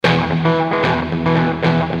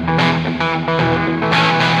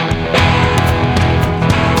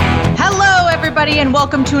And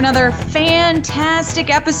welcome to another fantastic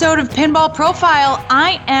episode of Pinball Profile.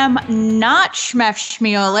 I am not Shmef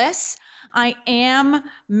Shmiolis. I am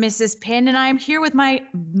Mrs. Pin, and I'm here with my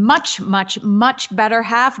much better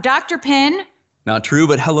half, Dr. Pin. Not true,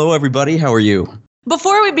 but hello, everybody. How are you?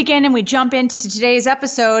 Before we begin and we jump into today's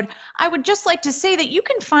episode, I would just like to say that you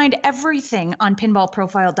can find everything on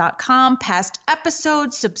pinballprofile.com, past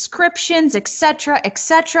episodes, subscriptions, etc.,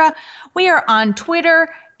 etc. We are on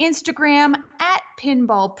Twitter, Instagram at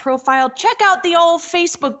Pinball Profile. Check out the old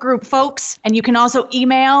Facebook group, folks. And you can also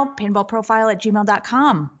email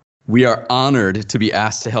pinballprofile@gmail.com. We are honored to be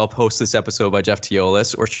asked to help host this episode by Jeff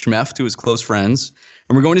Teolis, or Shmef to his close friends.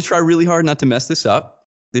 And we're going to try really hard not to mess this up.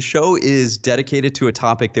 The show is dedicated to a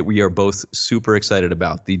topic that we are both super excited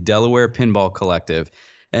about, the Delaware Pinball Collective.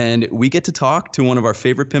 And we get to talk to one of our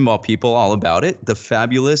favorite pinball people all about it, the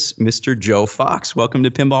fabulous Mr. Joe Fox. Welcome to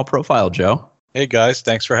Pinball Profile, Joe. Hey guys,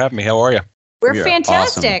 thanks for having me. How are you? We're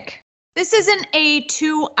fantastic. Awesome. This isn't a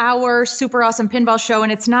 2-hour super awesome pinball show,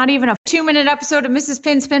 and it's not even a 2-minute episode of Mrs.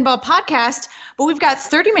 Pin's Pinball Podcast, but we've got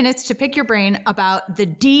 30 minutes to pick your brain about the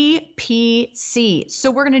DPC.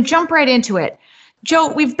 So we're going to jump right into it.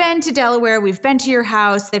 Joe, we've been to Delaware. We've been to your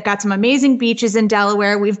house. They've got some amazing beaches in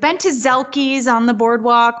Delaware. We've been to Zelke's on the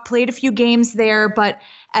boardwalk, played a few games there, but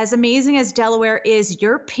as amazing as Delaware is,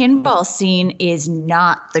 your pinball scene is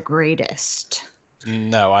not the greatest.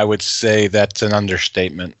 No, I would say that's an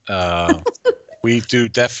understatement. We do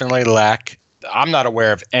definitely lack. I'm not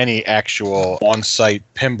aware of any actual on-site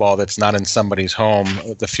pinball that's not in somebody's home.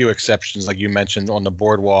 The few exceptions, like you mentioned, on the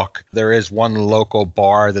boardwalk, there is one local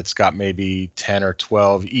bar that's got maybe 10 or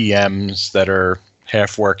 12 EMs that are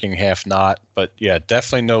half working, half not. But yeah,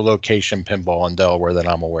 definitely no location pinball in Delaware that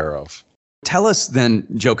I'm aware of. Tell us then,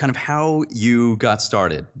 Joe, kind of how you got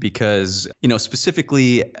started, because,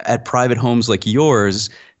 specifically at private homes like yours,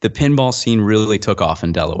 the pinball scene really took off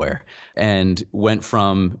in Delaware and went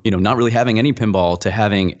from, not really having any pinball to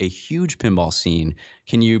having a huge pinball scene.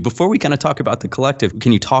 Can you, before we kind of talk about the collective,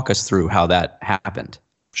 can you talk us through how that happened?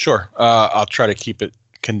 Sure. I'll try to keep it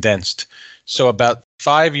condensed. So about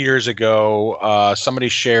 5 years ago,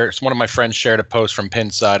 one of my friends shared a post from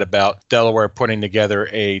Pinside about Delaware putting together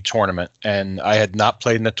a tournament. And I had not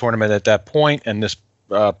played in the tournament at that point. And this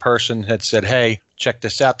person had said, hey, check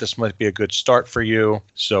this out. This might be a good start for you.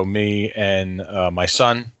 So me and my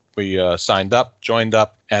son, we signed up, joined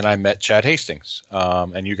up, and I met Chad Hastings.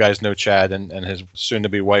 And you guys know Chad and his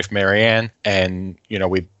soon-to-be wife, Marianne. And,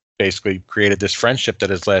 we basically created this friendship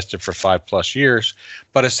that has lasted for 5+ years.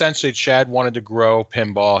 But essentially, Chad wanted to grow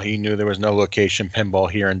pinball. He knew there was no location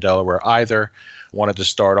pinball here in Delaware either. Wanted to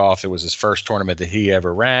start off. It was his first tournament that he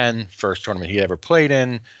ever ran, first tournament he ever played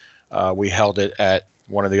in. We held it at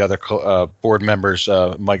one of the other board members,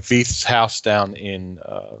 Mike Veith's house down in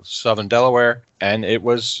southern Delaware. And it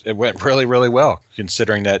went really, really well,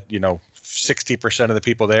 considering that, 60% of the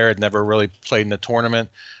people there had never really played in a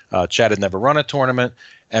tournament. Chad had never run a tournament.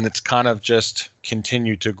 And it's kind of just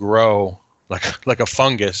continued to grow like a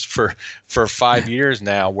fungus for 5 years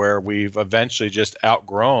now, where we've eventually just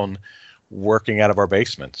outgrown working out of our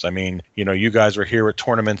basements. I mean, you guys were here at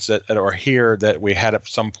tournaments that are here that we had at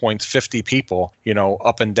some points 50 people,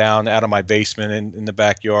 up and down out of my basement in the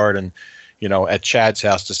backyard. And, at Chad's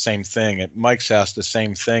house, the same thing. At Mike's house, the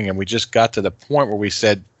same thing. And we just got to the point where we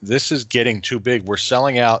said, this is getting too big. We're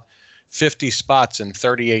selling out 50 spots in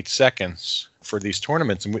 38 seconds for these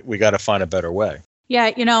tournaments, and we got to find a better way.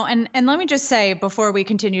 Yeah, and let me just say before we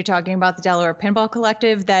continue talking about the Delaware Pinball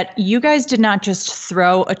Collective that you guys did not just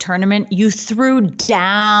throw a tournament, you threw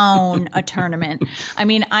down a tournament. I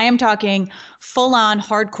mean, I am talking full-on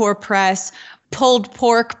hardcore press, pulled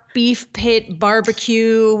pork, beef pit,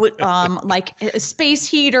 barbecue, like space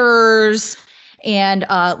heaters, and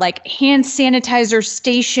like hand sanitizer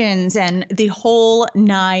stations and the whole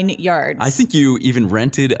 9 yards. I think you even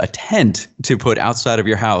rented a tent to put outside of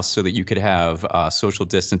your house so that you could have social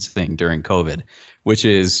distancing during COVID, which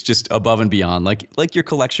is just above and beyond. Like your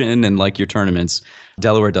collection and like your tournaments,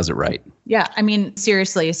 Delaware does it right. Yeah, I mean,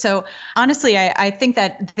 seriously. So honestly, I think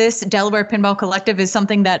that this Delaware Pinball Collective is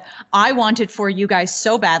something that I wanted for you guys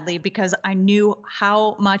so badly because I knew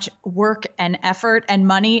how much work and effort and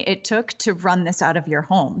money it took to run this out of your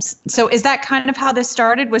homes. So is that kind of how this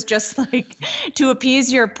started, was just like to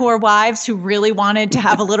appease your poor wives who really wanted to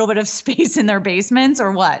have a little bit of space in their basements,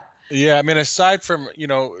 or what? Yeah, I mean, aside from,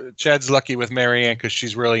 Chad's lucky with Marianne because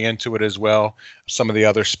she's really into it as well. Some of the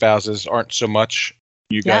other spouses aren't so much.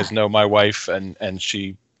 You guys know my wife, and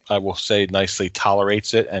she I will say nicely,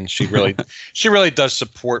 tolerates it, and she really does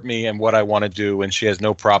support me and what I want to do, and she has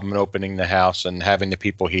no problem in opening the house and having the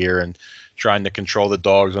people here and trying to control the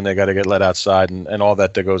dogs when they got to get let outside and all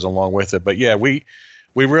that goes along with it. But yeah, we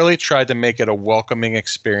really tried to make it a welcoming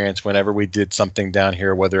experience whenever we did something down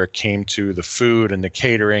here, whether it came to the food and the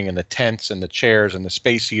catering and the tents and the chairs and the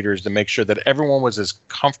space heaters, to make sure that everyone was as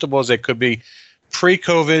comfortable as they could be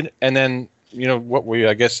pre-COVID, and then, what we,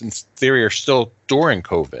 I guess, in theory, are still during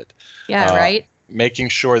COVID. Yeah, right. Making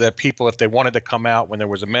sure that people, if they wanted to come out when there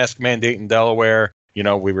was a mask mandate in Delaware,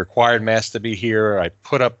 we required masks to be here. I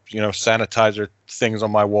put up, sanitizer things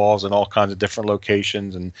on my walls in all kinds of different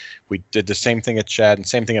locations. And we did the same thing at Chad and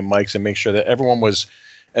same thing at Mike's, and make sure that everyone was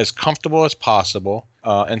as comfortable as possible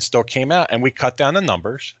and still came out. And we cut down the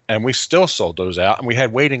numbers, and we still sold those out. And we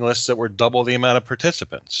had waiting lists that were double the amount of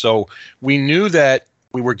participants. So we knew that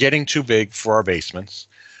we were getting too big for our basements,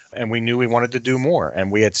 and we knew we wanted to do more.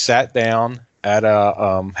 And we had sat down at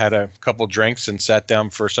had a couple drinks and sat down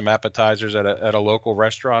for some appetizers at a local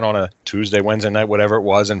restaurant on a Tuesday, Wednesday night, whatever it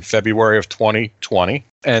was, in February of 2020.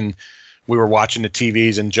 And we were watching the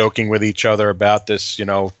TVs and joking with each other about this,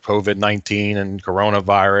 COVID-19 and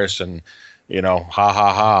coronavirus and, ha,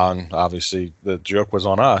 ha, ha. And obviously the joke was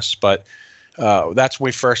on us. But that's when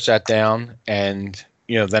we first sat down, and,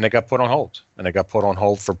 then it got put on hold. And it got put on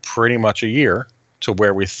hold for pretty much a year, to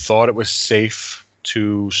where we thought it was safe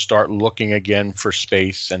to start looking again for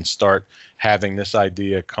space and start having this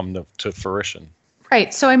idea come to fruition.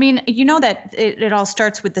 Right. So, I mean, that it all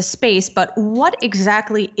starts with the space, but what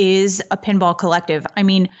exactly is a pinball collective? I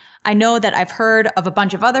mean, I know that I've heard of a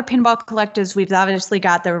bunch of other pinball collectives. We've obviously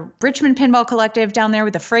got the Richmond Pinball Collective down there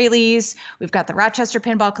with the Fraleys. We've got the Rochester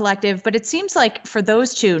Pinball Collective. But it seems like for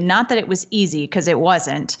those two, not that it was easy, because it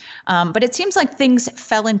wasn't, but it seems like things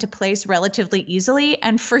fell into place relatively easily.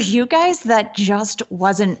 And for you guys, that just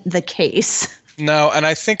wasn't the case. No, and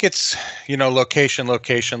I think it's, location.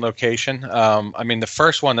 I mean, the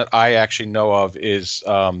first one that I actually know of is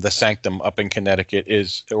the Sanctum up in Connecticut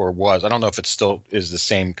was. I don't know if it still is the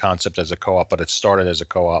same concept as a co-op, but it started as a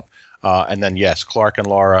co-op. And then, yes, Clark and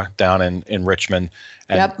Laura down in Richmond.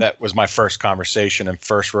 And yep. That was my first conversation and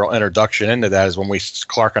first real introduction into that, is when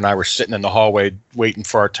Clark and I were sitting in the hallway waiting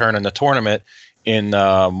for our turn in the tournament in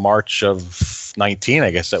March of 19, I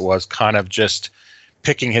guess it was, kind of just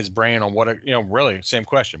picking his brain on really same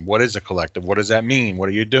question. What is a collective? What does that mean? What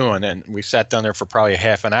are you doing? And we sat down there for probably a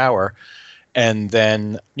half an hour. And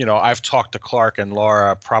then, I've talked to Clark and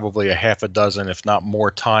Laura probably a half a dozen, if not more,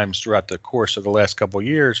 times throughout the course of the last couple of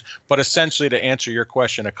years. But essentially, to answer your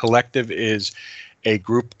question, a collective is a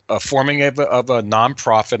group, forming of a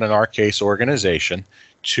nonprofit, in our case, organization,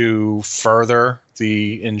 to further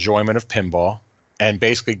the enjoyment of pinball and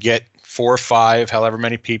basically get 4 or 5, however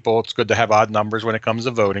many people. It's good to have odd numbers when it comes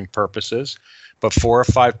to voting purposes, but 4 or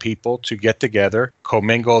 5 people to get together,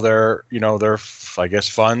 commingle their I guess,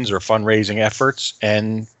 funds or fundraising efforts,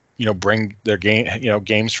 and, bring their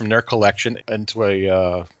games from their collection into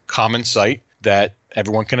a common site that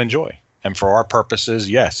everyone can enjoy. And for our purposes,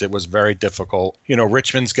 yes, it was very difficult.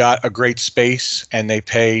 Richmond's got a great space, and they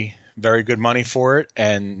pay very good money for it,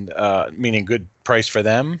 and meaning good price for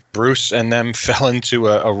them. Bruce and them fell into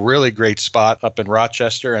a really great spot up in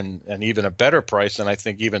Rochester, and even a better price than I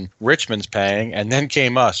think even Richmond's paying. And then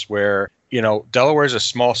came us, where, Delaware is a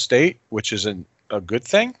small state, which is a good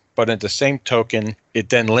thing, but at the same token, it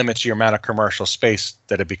then limits your amount of commercial space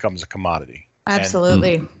that it becomes a commodity.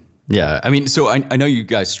 Absolutely. Yeah. I mean, so I know you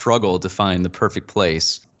guys struggled to find the perfect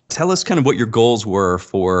place. Tell us kind of what your goals were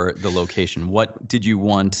for the location. What did you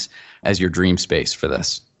want as your dream space for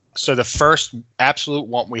this? So the first absolute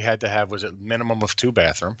want we had to have was a minimum of 2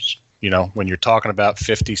 bathrooms. When you're talking about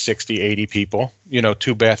 50, 60, 80 people,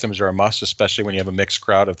 2 bathrooms are a must, especially when you have a mixed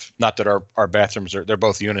crowd of, not that our bathrooms they're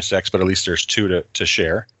both unisex, but at least there's 2 to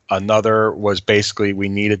share. Another was basically we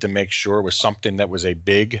needed to make sure it was something that was a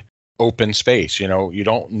big open space. You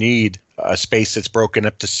don't need a space that's broken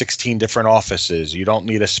up to 16 different offices. You don't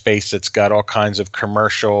need a space that's got all kinds of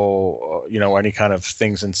commercial, any kind of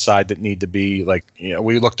things inside that need to be like,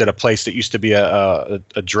 we looked at a place that used to be a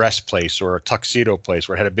dress place or a tuxedo place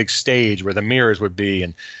where it had a big stage where the mirrors would be,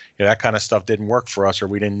 and that kind of stuff didn't work for us, or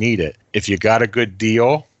we didn't need it. If you got a good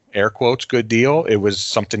deal, air quotes, good deal, it was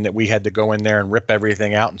something that we had to go in there and rip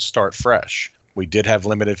everything out and start fresh. We did have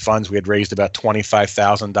limited funds. We had raised about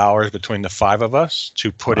 $25,000 between the 5 of us to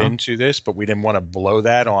put into this, but we didn't want to blow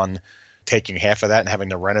that on taking half of that and having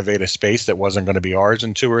to renovate a space that wasn't going to be ours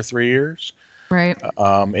in 2 or 3 years. Right.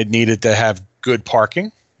 It needed to have good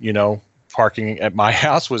parking, parking at my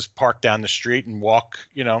house was park down the street and walk,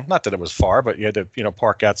 not that it was far, but you had to,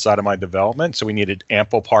 park outside of my development. So we needed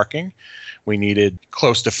ample parking. We needed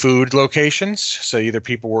close to food locations. So either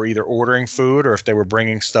people were either ordering food or if they were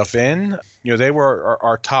bringing stuff in, they were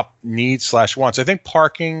our top needs / wants. I think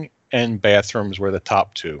parking and bathrooms were the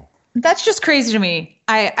top two. That's just crazy to me.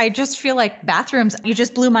 I just feel like bathrooms, you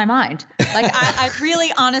just blew my mind. Like I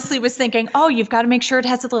really honestly was thinking, oh, you've got to make sure it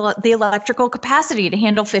has the electrical capacity to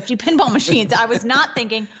handle 50 pinball machines. I was not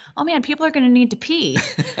thinking, oh man, people are going to need to pee.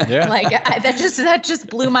 Yeah. That just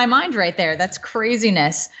blew my mind right there. That's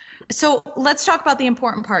craziness. So let's talk about the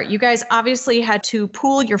important part. You guys obviously had to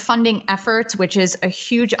pool your funding efforts, which is a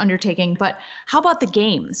huge undertaking. But how about the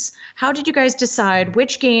games? How did you guys decide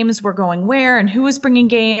which games were going where and who was bringing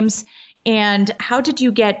games? And how did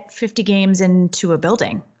you get 50 games into a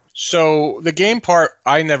building? So the game part,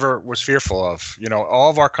 I never was fearful of.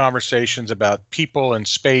 All of our conversations about people and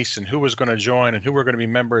space and who was going to join and who were going to be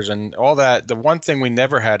members and all that. The one thing I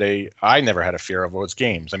never had a fear of was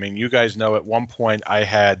games. I mean, you guys know at one point I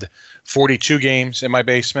had 42 games in my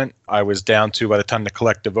basement. I was down to, by the time the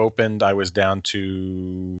collective opened, I was down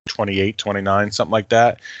to 28, 29, something like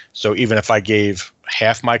that. So even if I gave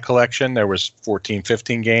half my collection, there was 14,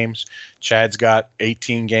 15 games. Chad's got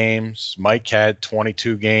 18 games. Mike had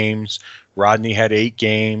 22 games. Rodney had 8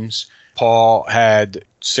 games. Paul had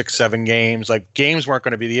 6, 7 games. Like, games weren't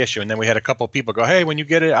going to be the issue. And then we had a couple of people go, hey, when you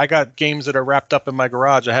get it, I got games that are wrapped up in my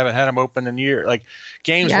garage. I haven't had them open in a year. Like,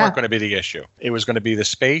 games weren't going to be the issue. It was going to be the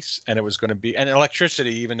space, and it was going to be, and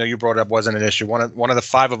electricity, even though you brought it up, wasn't an issue. One of the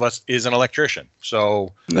 5 of us is an electrician.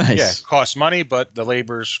 So, nice. Yeah, it costs money, but the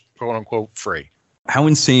labor's quote unquote free. How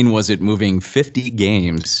insane was it moving 50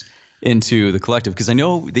 games into the collective? Because I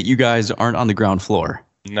know that you guys aren't on the ground floor.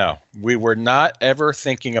 No, we were not ever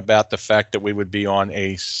thinking about the fact that we would be on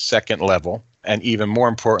a second level, and even more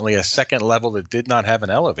importantly, a second level that did not have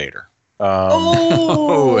an elevator.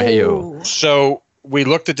 So we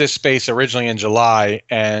looked at this space originally in July,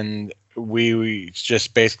 and we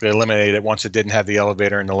just basically eliminated it once it didn't have the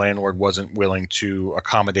elevator and the landlord wasn't willing to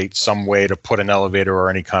accommodate some way to put an elevator or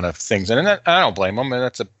any kind of things. And I don't blame him. And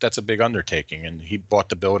that's a big undertaking. And he bought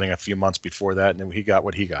the building a few months before that, and he got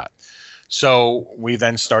what he got. So we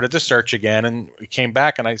then started the search again, and we came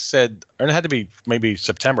back, and I said, and it had to be maybe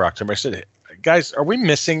September, October. I said, guys, are we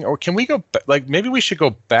missing, or can we go, maybe we should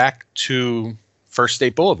go back to First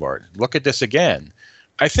State Boulevard, look at this again.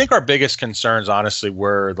 I think our biggest concerns, honestly,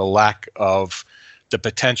 were the lack of the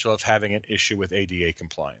potential of having an issue with ADA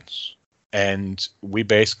compliance. And we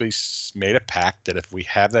basically made a pact that if we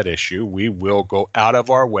have that issue, we will go out of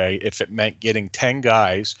our way. If it meant getting 10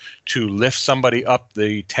 guys to lift somebody up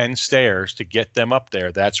the 10 stairs to get them up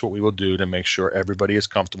there, that's what we will do to make sure everybody is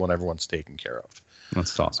comfortable and everyone's taken care of.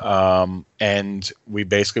 That's awesome. And we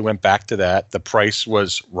basically went back to that. The price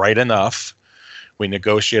was right enough. We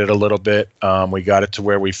negotiated a little bit. We got it to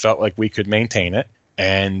where we felt like we could maintain it.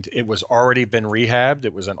 And it was already been rehabbed.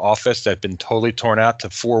 It was an office that had been totally torn out to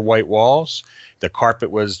 4 white walls. The carpet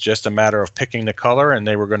was just a matter of picking the color, and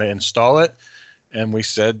they were going to install it. And we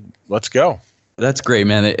said, let's go. That's great,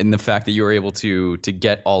 man. And the fact that you were able to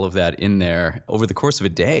get all of that in there over the course of a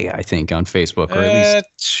day, I think, on Facebook, or at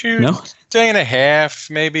least day and a half,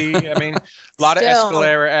 maybe. I mean, a lot of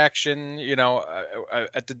Escalera action.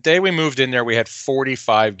 At the day we moved in there, we had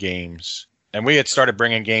 45 games. And we had started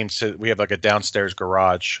bringing games to, we have like a downstairs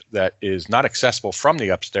garage that is not accessible from the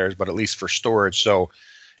upstairs, but at least for storage. So,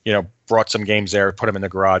 brought some games there, put them in the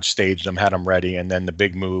garage, staged them, had them ready. And then the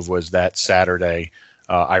big move was that Saturday,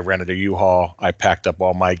 I rented a U-Haul. I packed up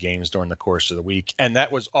all my games during the course of the week. And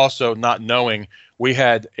that was also not knowing we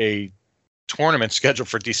had a tournament scheduled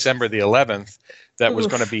for December the 11th that was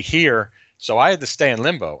going to be here. So I had to stay in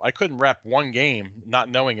limbo. I couldn't wrap one game not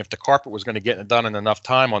knowing if the carpet was going to get it done in enough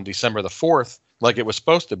time on December the 4th like it was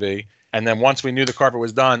supposed to be. And then once we knew the carpet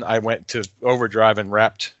was done, I went to Overdrive and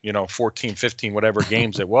wrapped, 14, 15, whatever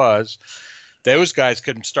games it was. Those guys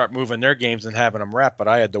couldn't start moving their games and having them wrapped, but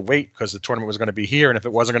I had to wait because the tournament was going to be here. And if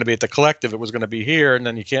it wasn't going to be at the collective, it was going to be here. And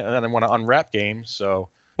then I want to unwrap games. So.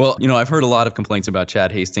 Well, I've heard a lot of complaints about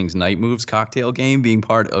Chad Hastings' Night Moves cocktail game being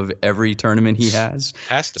part of every tournament he has.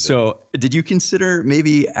 Has to be. So did you consider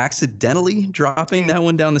maybe accidentally dropping that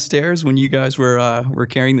one down the stairs when you guys were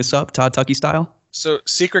carrying this up, Todd Tuckey style? So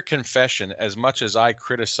secret confession, as much as I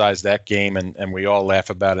criticize that game and we all laugh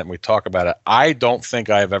about it and we talk about it, I don't think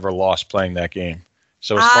I have ever lost playing that game.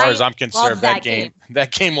 So as far as I'm concerned,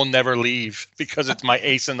 that game will never leave because it's my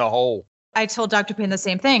ace in the hole. I told Dr. Payne the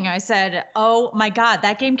same thing. I said, oh my God,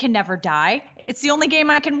 that game can never die. It's the only game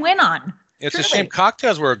I can win on. It's a shame.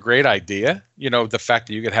 Cocktails were a great idea. The fact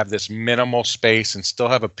that you could have this minimal space and still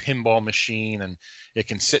have a pinball machine, and it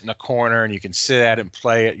can sit in a corner and you can sit at it and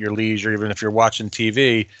play at your leisure, even if you're watching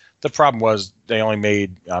TV. The problem was they only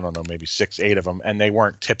made, I don't know, maybe 6, 8 of them, and they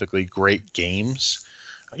weren't typically great games.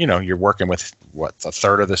 You're working with a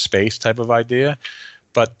third of the space type of idea.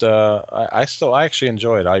 But I actually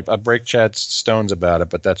enjoy it. I break Chad's stones about it,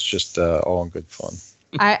 but that's just all in good fun.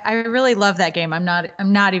 I really love that game. I'm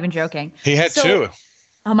not even joking. He had 2.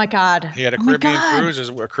 Oh my God. He had a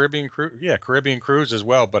Caribbean Cruise as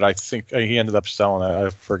well, but I think he ended up selling it. I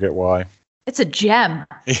forget why. It's a gem.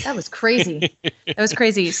 That was crazy. That was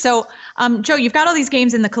crazy. So, Joe, you've got all these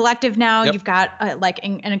games in the collective now. Yep. You've got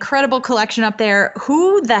an incredible collection up there.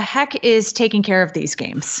 Who the heck is taking care of these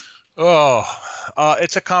games?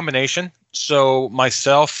 It's a combination. So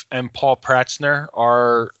myself and Paul Pratzner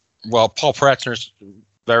Paul Pratzner's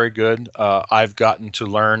very good. I've gotten to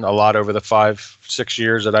learn a lot over the 5-6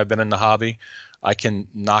 years that I've been in the hobby. I can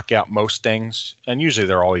knock out most things, and usually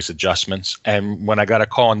there are always adjustments. And when I got a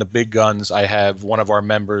call on the big guns, I have one of our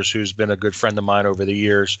members who's been a good friend of mine over the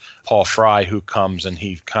years, Paul Fry, who comes, and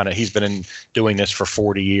he's been doing this for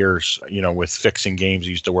 40 years, with fixing games. He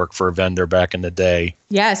used to work for a vendor back in the day.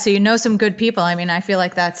 Yeah, so some good people. I mean, I feel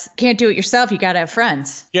like can't do it yourself. You got to have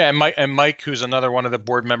friends. Yeah, and Mike, who's another one of the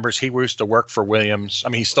board members, he used to work for Williams. I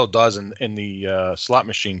mean, he still does in the slot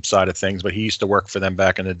machine side of things, but he used to work for them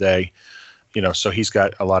back in the day. So he's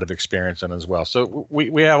got a lot of experience in it as well. So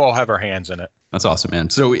we all have our hands in it. That's awesome, man.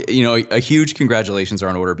 So, a huge congratulations are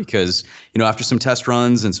in order because, after some test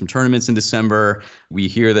runs and some tournaments in December, we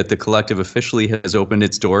hear that the collective officially has opened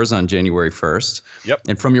its doors on January 1st. Yep.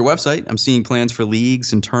 And from your website, I'm seeing plans for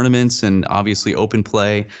leagues and tournaments and obviously open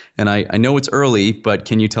play. And I know it's early, but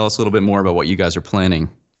can you tell us a little bit more about what you guys are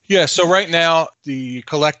planning? Yeah, so right now the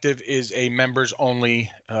collective is a members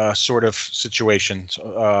only sort of situation,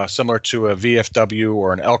 similar to a VFW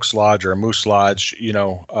or an Elks Lodge or a Moose Lodge.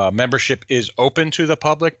 Membership is open to the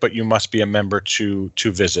public, but you must be a member to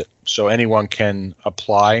visit. So anyone can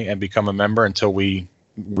apply and become a member until we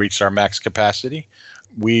reach our max capacity.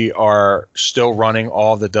 We are still running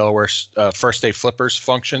all the Delaware First Day Flippers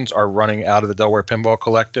functions are running out of the Delaware Pinball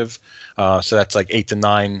Collective. So that's like 8 to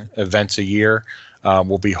 9 events a year.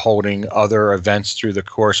 We'll be holding other events through the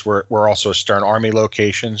course. We're also a Stern Army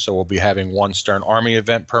location, so we'll be having one Stern Army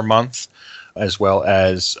event per month, as well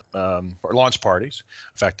as launch parties.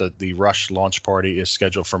 In fact, the Rush launch party is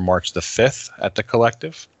scheduled for March the 5th at the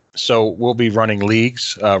collective. So we'll be running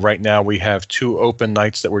leagues. Right now we have 2 open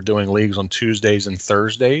nights that we're doing leagues on Tuesdays and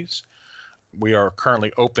Thursdays. We are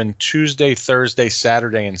currently open Tuesday, Thursday,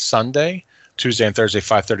 Saturday, and Sunday. Tuesday and Thursday,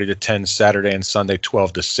 5:30 to 10, Saturday and Sunday,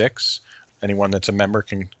 12 to 6. Anyone that's a member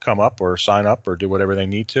can come up or sign up or do whatever they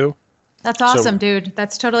need to. That's awesome, dude.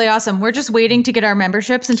 That's totally awesome. We're just waiting to get our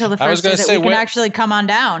memberships until the first day that we can actually come on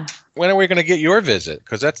down. When are we going to get your visit?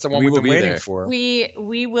 Because that's the one we've been waiting for. We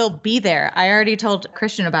will be there. I already told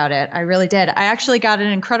Christian about it. I really did. I actually got an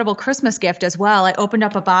incredible Christmas gift as well. I opened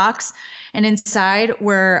up a box, and inside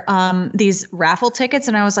were these raffle tickets.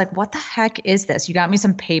 And I was like, what the heck is this? You got me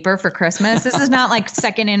some paper for Christmas? This is not like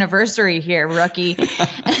second anniversary here, rookie.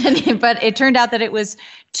 But it turned out that it was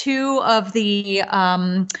 2 of the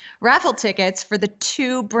raffle tickets for the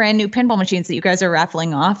 2 brand new pinball machines that you guys are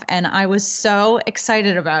raffling off. And I was so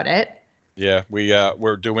excited about it. Yeah,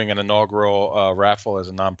 we're doing an inaugural raffle as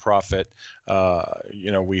a nonprofit.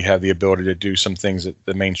 We have the ability to do some things that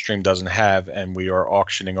the mainstream doesn't have, and we are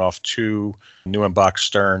auctioning off 2 new in-box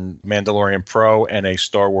Stern Mandalorian Pro and a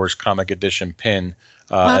Star Wars Comic Edition pin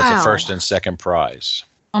as a first and second prize.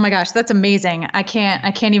 Oh my gosh, that's amazing. I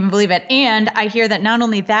can't even believe it. And I hear that not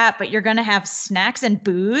only that, but you're going to have snacks and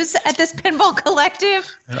booze at this pinball collective.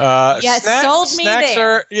 Sold me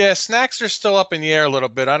there. Snacks are still up in the air a little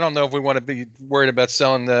bit. I don't know if we want to be worried about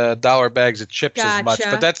selling the dollar bags of chips as much,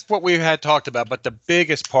 but that's what we had talked about. But the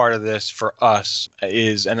biggest part of this for us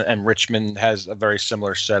is, and Richmond has a very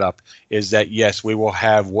similar setup, is that yes, we will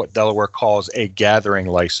have what Delaware calls a gathering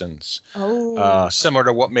license. Similar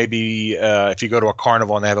to what maybe if you go to a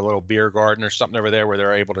carnival and they have a little beer garden or something over there where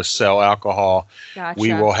they're able to sell alcohol. Gotcha.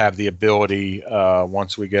 We will have the ability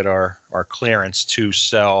once we get our clearance to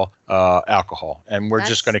sell alcohol, and we're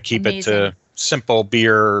just going to keep it to simple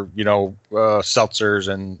beer, seltzers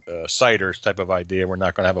and ciders type of idea. We're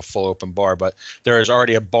not going to have a full open bar, but there is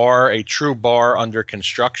already a true bar under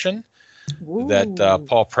construction. Ooh. That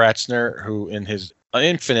Paul Pratzner, who in his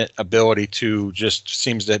infinite ability to just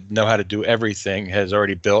seems to know how to do everything, has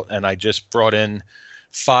already built. And I just brought in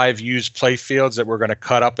 5 used play fields that we're going to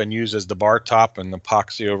cut up and use as the bar top and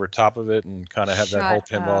epoxy over top of it and kind of have that whole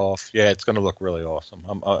pinball off. Yeah, it's going to look really awesome.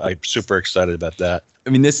 I'm super excited about that. I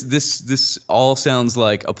mean, this all sounds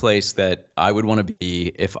like a place that I would want to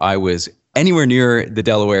be if I was anywhere near the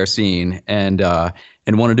Delaware scene and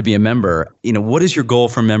wanted to be a member. What is your goal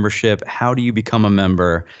for membership? How do you become a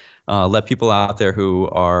member? Let people out there who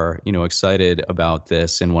are, excited about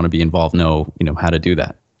this and want to be involved know how to do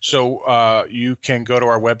that. So you can go to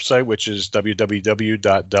our website, which is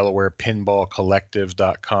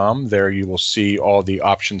www.delawarepinballcollective.com. There you will see all the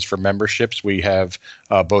options for memberships. We have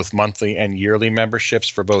both monthly and yearly memberships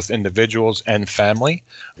for both individuals and family.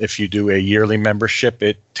 If you do a yearly membership,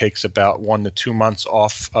 it takes about 1 to 2 months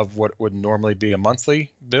off of what would normally be a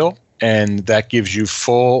monthly bill. And that gives you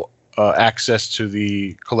full access to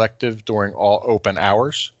the collective during all open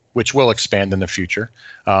hours, which will expand in the future.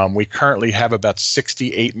 We currently have about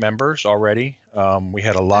 68 members already. We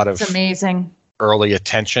had a lot of amazing early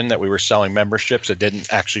attention that we were selling memberships. It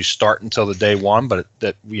didn't actually start until the day one, but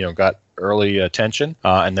that got early attention.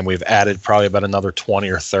 And then we've added probably about another 20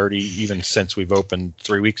 or 30 even since we've opened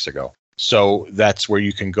 3 weeks ago. So that's where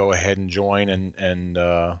you can go ahead and join and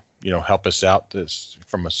help us out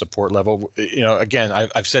from a support level. Again,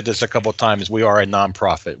 I've said this a couple of times. We are a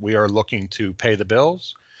nonprofit. We are looking to pay the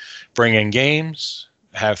bills, bring in games,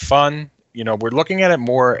 have fun. We're looking at it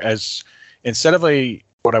more as instead of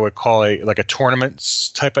what I would call a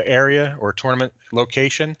tournament type of area or tournament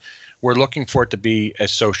location, we're looking for it to be a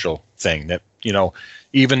social thing that,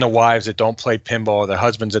 even the wives that don't play pinball, the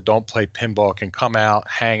husbands that don't play pinball can come out,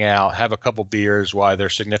 hang out, have a couple beers while their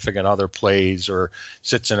significant other plays or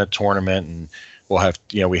sits in a tournament. And we'll have,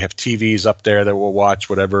 we have TVs up there that we'll watch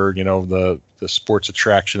whatever, the sports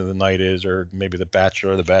attraction of the night is, or maybe The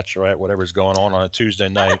Bachelor or The Bachelorette, whatever's going on a Tuesday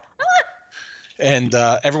night. And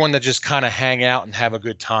everyone that just kind of hang out and have a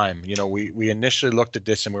good time. We initially looked at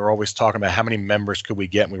this and we were always talking about how many members could we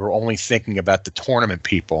get. And we were only thinking about the tournament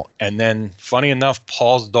people. And then funny enough,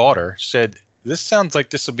 Paul's daughter said, this sounds like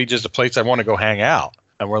this would be just a place I want to go hang out.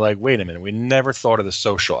 And we're like, wait a minute, we never thought of the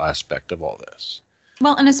social aspect of all this.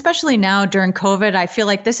 Well, and especially now during COVID, I feel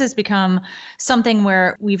like this has become something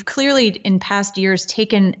where we've clearly in past years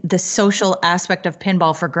taken the social aspect of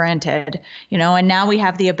pinball for granted, and now we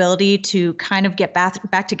have the ability to kind of get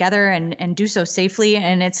back together and do so safely.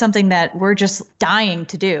 And it's something that we're just dying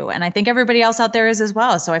to do. And I think everybody else out there is as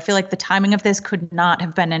well. So I feel like the timing of this could not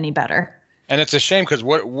have been any better. And it's a shame because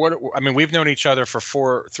we've known each other for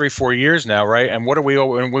 4 years now, right? And when we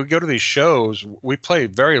go to these shows, we play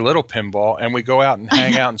very little pinball and we go out and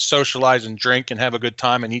hang out and socialize and drink and have a good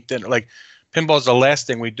time and eat dinner. Like pinball is the last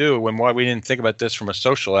thing we do. Why we didn't think about this from a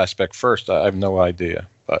social aspect first, I have no idea.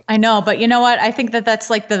 But I know, but you know what? I think that's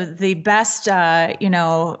like the best,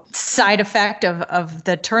 side effect of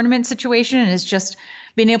the tournament situation is just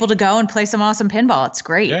being able to go and play some awesome pinball. It's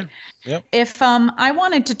great. Yeah. Yep. If I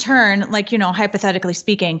wanted to turn, hypothetically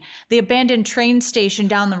speaking, the abandoned train station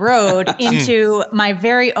down the road into my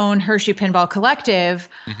very own Hershey Pinball Collective,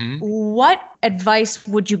 what advice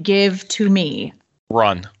would you give to me?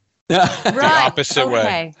 Run. The opposite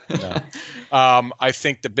way. No. I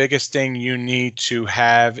think the biggest thing you need to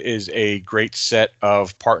have is a great set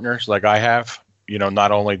of partners like I have.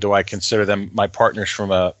 Not only do I consider them my partners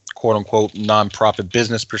from a quote unquote nonprofit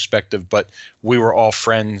business perspective, but we were all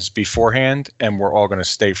friends beforehand and we're all going to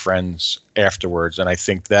stay friends afterwards. And I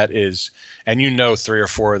think that is, and 3 or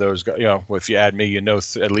 4 of those, if you add me,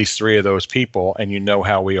 at least 3 of those people, and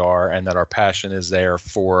how we are and that our passion is there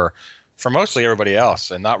for mostly everybody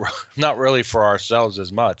else and not really for ourselves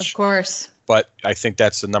as much. Of course. But I think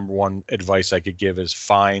that's the number one advice I could give is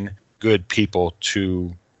find good people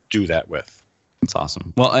to do that with. That's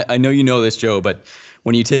awesome. Well, I know you know this, Joe, but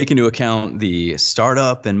when you take into account the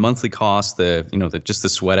startup and monthly costs, just the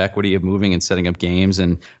sweat equity of moving and setting up games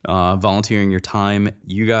and volunteering your time,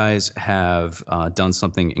 you guys have done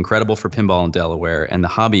something incredible for pinball in Delaware and the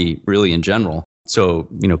hobby really in general. So,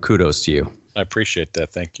 kudos to you. I appreciate that.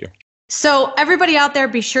 Thank you. So everybody out there,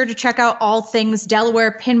 be sure to check out all things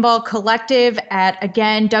Delaware Pinball Collective at,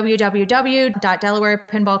 again,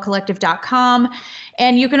 www.delawarepinballcollective.com.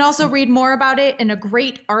 And you can also read more about it in a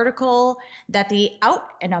great article that the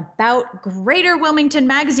Out and About Greater Wilmington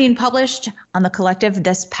magazine published on the collective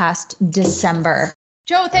this past December.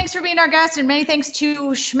 Joe, thanks for being our guest, and many thanks to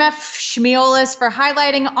Shmef Shmiolis for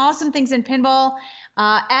highlighting awesome things in pinball.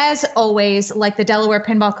 As always, like the Delaware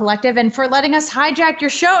Pinball Collective, and for letting us hijack your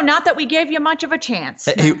show. Not that we gave you much of a chance.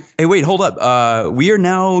 Hey, wait, hold up. We are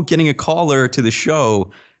now getting a caller to the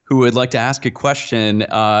show who would like to ask a question.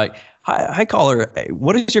 Hi, caller.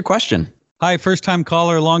 What is your question? Hi, first-time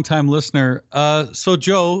caller, long-time listener. So,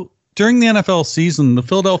 Joe, during the NFL season, the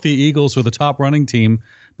Philadelphia Eagles were the top running team,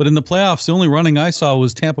 but in the playoffs, the only running I saw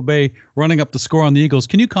was Tampa Bay running up the score on the Eagles.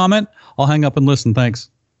 Can you comment? I'll hang up and listen. Thanks.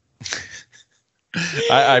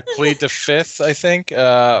 I plead the fifth, I think,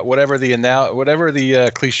 whatever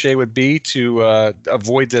the cliche would be to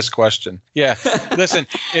avoid this question. Yeah, listen,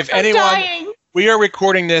 if anyone... Dying. We are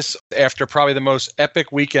recording this after probably the most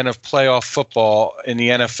epic weekend of playoff football in the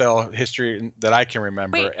NFL history that I can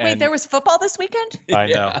remember. Wait, there was football this weekend? I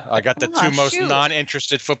know. I got the two most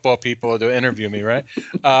non-interested football people to interview me, right?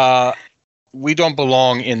 We don't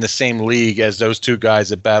belong in the same league as those two guys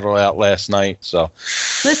that battled out last night. So,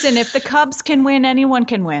 listen, if the Cubs can win, anyone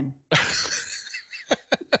can win.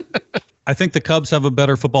 I think the Cubs have a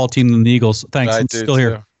better football team than the Eagles. Thanks. I'm still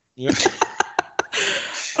here. Yeah.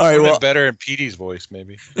 All right, well, better in Petey's voice,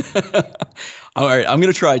 maybe. All right, I'm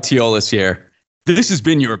going to try Teolis here. This has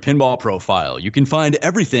been your Pinball Profile. You can find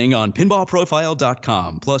everything on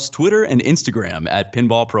pinballprofile.com, plus Twitter and Instagram at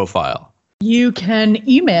Pinball Profile. You can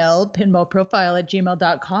email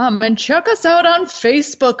pinballprofile@gmail.com and check us out on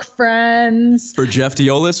Facebook, friends. For Jeff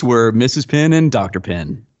Teolis, we're Mrs. Pin and Dr.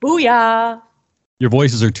 Pin. Booyah. Your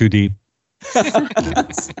voices are too deep.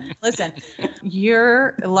 Listen,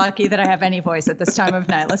 you're lucky that I have any voice at this time of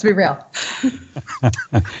night. Let's be real.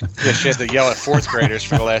 Yeah, she had to yell at fourth graders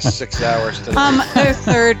for the last 6 hours. They're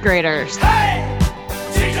third graders. Hey!